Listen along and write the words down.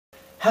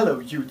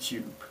Hello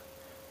YouTube!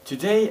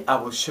 Today I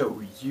will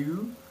show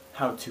you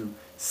how to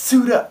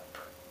suit up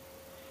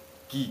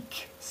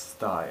geek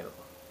style.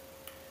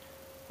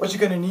 What you're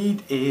gonna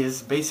need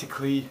is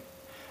basically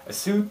a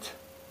suit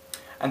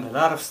and a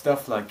lot of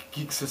stuff like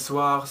geek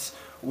accessoires,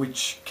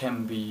 which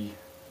can be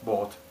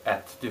bought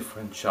at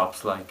different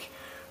shops like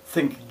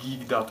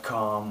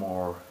thinkgeek.com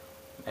or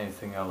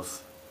anything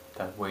else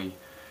that way.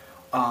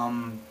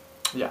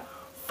 Yeah,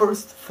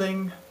 first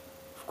thing,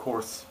 of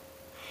course,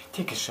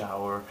 take a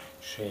shower,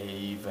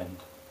 shave, and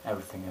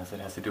everything else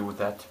that has to do with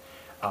that.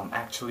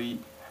 Actually,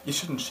 you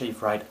shouldn't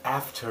shave right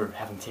after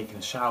having taken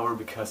a shower,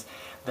 because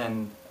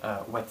then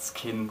wet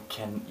skin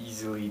can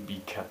easily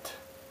be cut.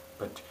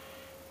 But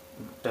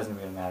it doesn't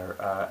really matter.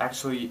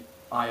 Actually,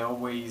 I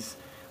always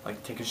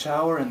like take a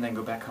shower and then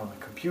go back on my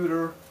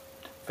computer,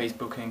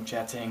 Facebooking,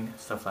 chatting,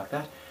 stuff like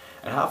that.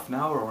 And half an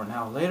hour or an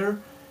hour later,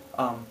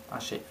 I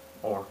shave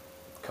or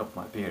cut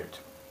my beard.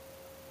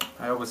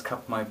 I always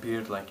cut my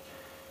beard like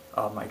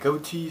my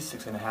goatee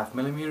 6.5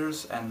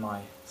 millimeters and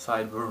my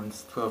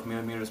sideburns 12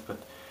 millimeters, but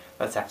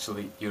that's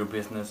actually your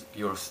business,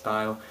 your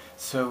style.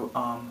 So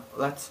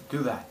let's do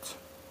that.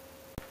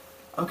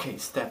 Okay,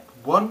 step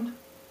 1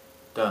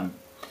 done.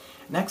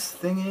 Next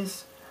thing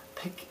is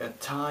pick a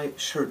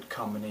tie-shirt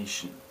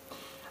combination.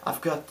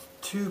 I've got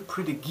two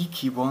pretty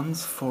geeky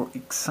ones. For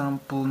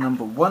example,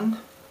 number 1,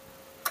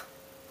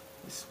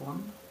 this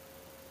one,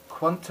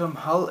 quantum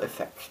hull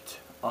effect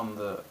on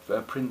the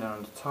print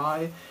on the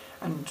tie,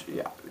 and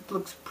yeah, it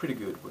looks pretty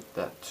good with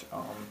that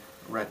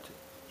red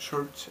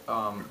shirt.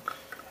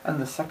 And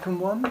the second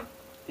one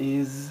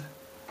is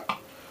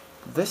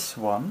this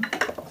one.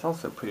 It's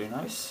also pretty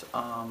nice.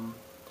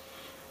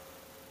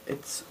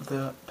 It's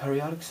the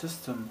periodic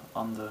system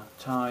on the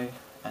tie,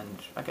 and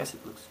I guess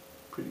it looks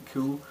pretty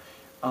cool.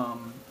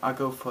 I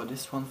go for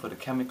this one, for the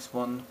Chemix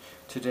one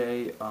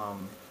today. I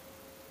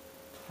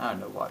don't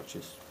know why,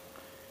 just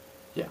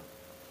yeah,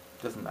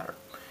 doesn't matter.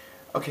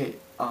 Okay,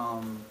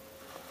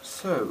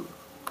 so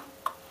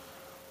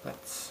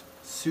let's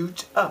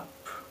suit up.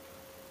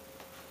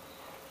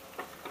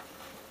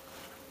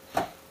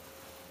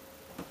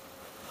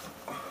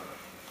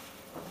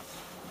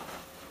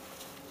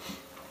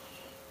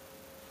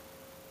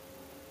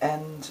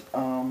 And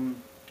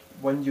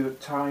when you're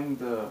tying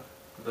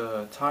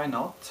the tie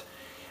knot,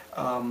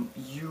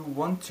 you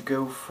want to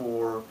go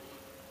for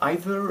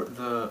either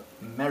the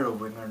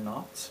Merriweather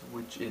knot,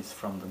 which is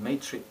from the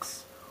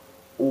Matrix,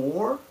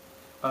 or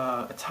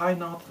a tie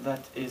knot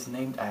that is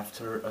named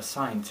after a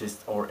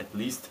scientist, or at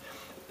least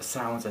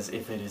sounds as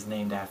if it is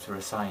named after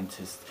a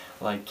scientist,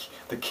 like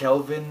the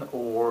Kelvin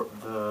or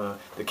the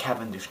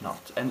Cavendish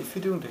knot. And if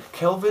you're doing the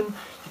Kelvin,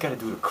 you gotta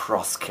do the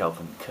cross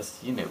Kelvin, because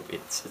you know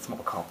it's more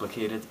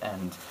complicated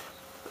and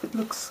it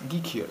looks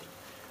geekier.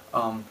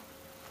 But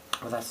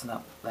that's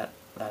not that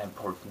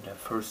important at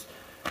first.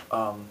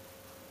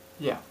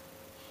 Yeah,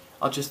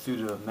 I'll just do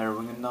the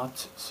Merriweather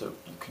knot so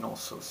you can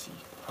also see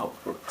how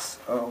it works.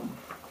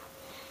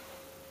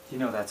 You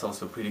know, that's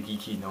also pretty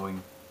geeky,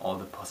 knowing all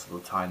the possible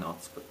tie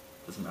knots, but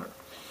doesn't matter.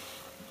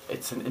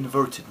 It's an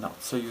inverted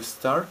knot, so you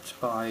start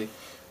by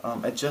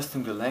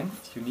adjusting the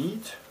length you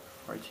need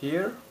right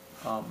here,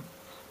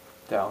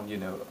 down, you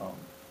know,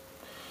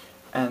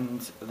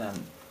 and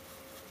then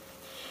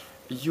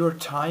you're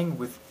tying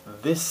with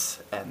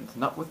this end,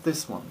 not with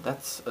this one.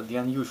 That's the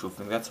unusual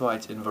thing. That's why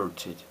it's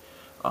inverted.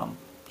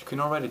 You can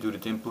already do the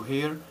dimple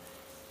here.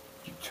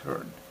 You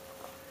turn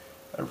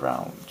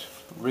around,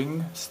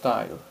 ring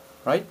style,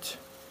 right?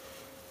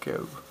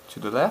 Go to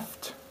the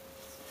left,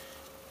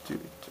 do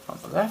it on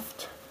the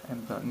left,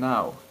 and then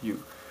now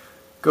you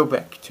go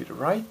back to the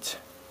right,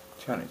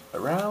 turn it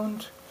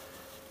around,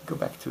 go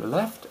back to the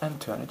left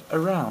and turn it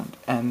around.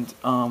 And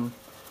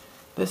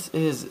this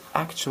is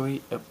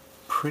actually a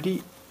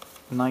pretty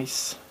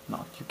nice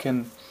knot. You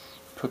can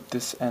put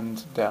this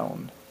end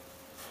down.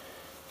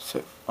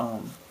 So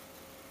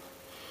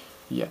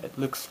yeah, it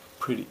looks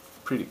pretty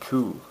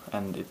cool,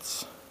 and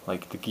it's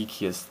like the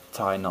geekiest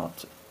tie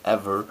knot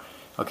ever.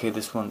 Okay,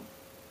 this one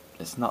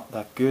is not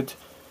that good,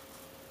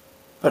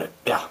 but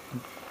yeah,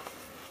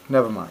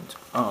 never mind.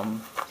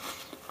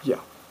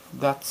 Yeah,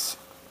 that's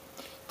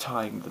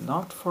tying the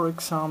knot, for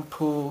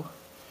example.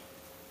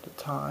 The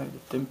tie, the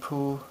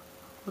dimple,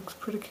 looks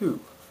pretty cool,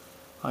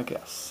 I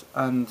guess.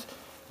 And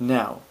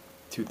now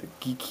to the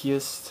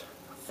geekiest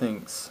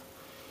things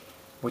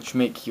which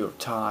make your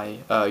tie,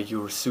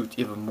 your suit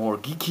even more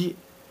geeky.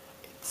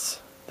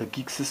 It's the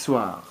geek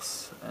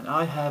accessoires, and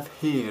I have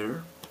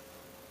here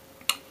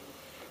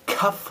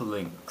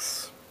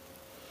cufflinks,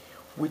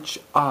 which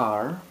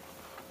are,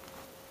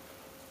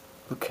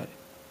 look at it,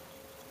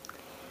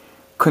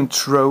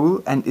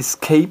 control and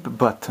escape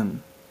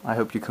button. I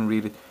hope you can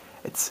read it.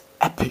 It's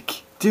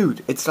epic,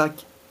 dude. It's like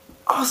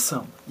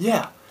awesome.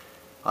 Yeah,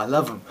 I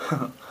love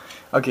them.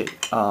 Okay,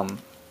 now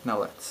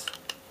let's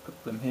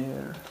put them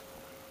here.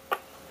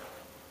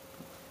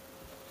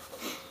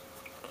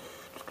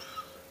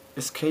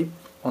 Escape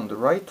on the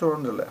right or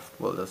on the left?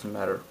 Well, it doesn't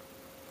matter.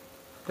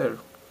 There.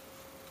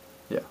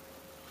 Yeah.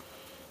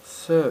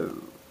 So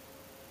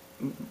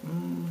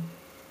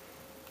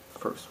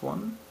first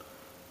one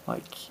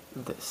like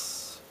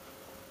this,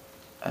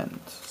 and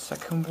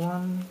second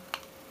one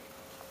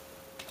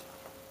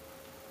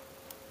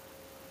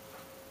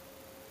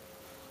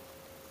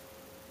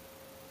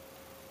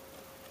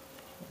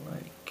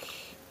like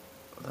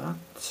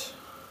that.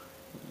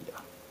 Yeah.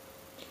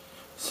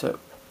 So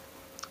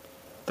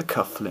the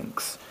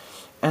cufflinks,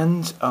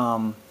 and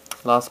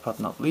last but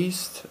not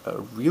least, a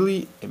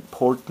really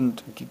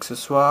important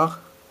accessoire.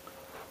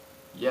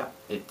 Yeah,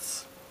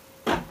 it's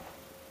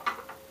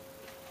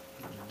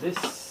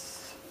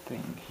this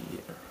thing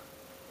here,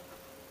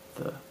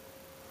 the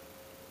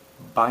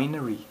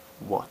binary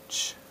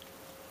watch.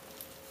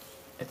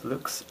 It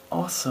looks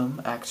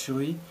awesome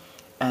actually,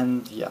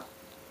 and yeah,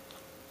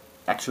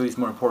 actually it's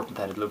more important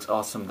that it looks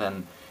awesome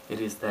than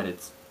it is that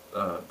it's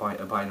a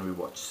binary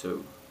watch.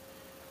 So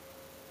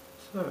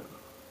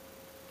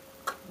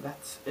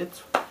that's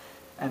it.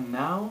 And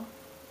now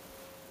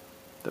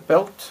the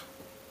belt.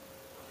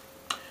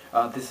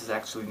 This is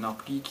actually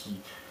not geeky.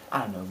 I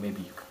don't know,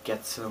 maybe you could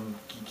get some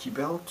geeky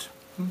belt?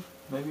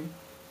 Maybe?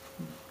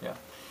 Yeah,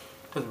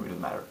 doesn't really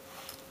matter.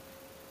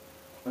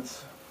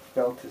 This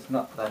belt is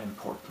not that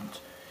important.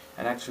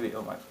 And actually,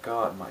 oh my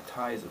god, my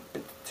tie is a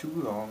bit too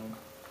long.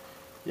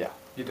 Yeah,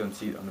 you don't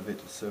see it on the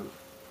video, so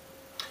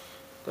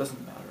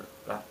doesn't matter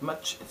that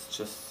much. It's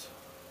just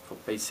for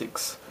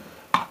basics.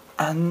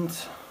 And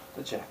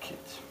the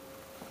jacket.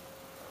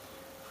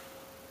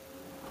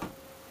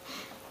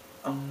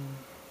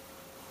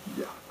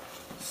 Yeah.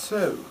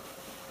 So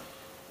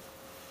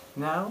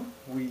now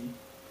we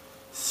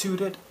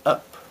suited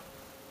up,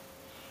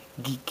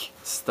 geek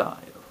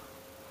style.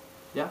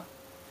 Yeah.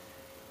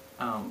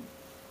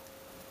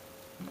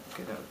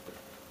 Get out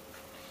there.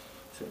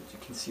 So as you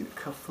can see the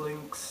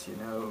cufflinks, you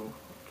know,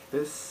 like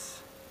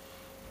this,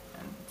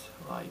 and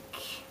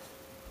like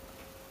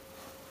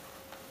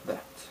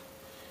that.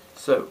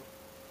 So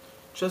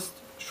just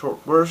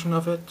short version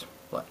of it,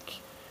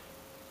 like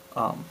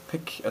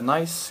pick a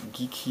nice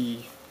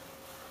geeky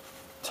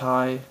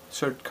tie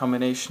shirt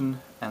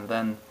combination, and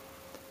then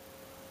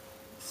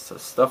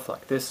stuff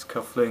like this,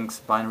 cufflinks,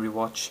 binary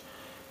watch,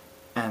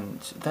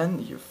 and then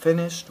you're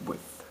finished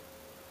with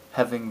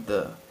having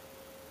the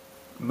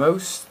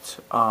most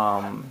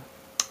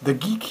the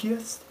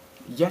geekiest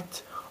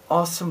yet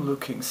awesome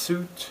looking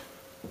suit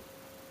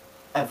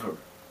ever.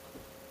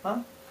 Huh?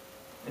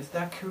 Is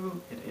that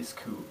cool? It is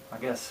cool, I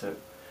guess so.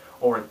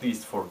 Or at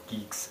least for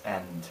geeks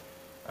and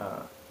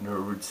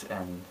nerds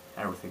and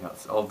everything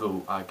else.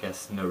 Although I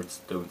guess nerds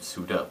don't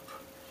suit up.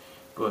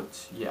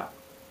 But yeah,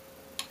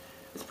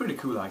 it's pretty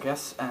cool I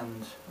guess,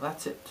 and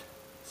that's it.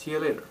 See you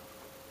later.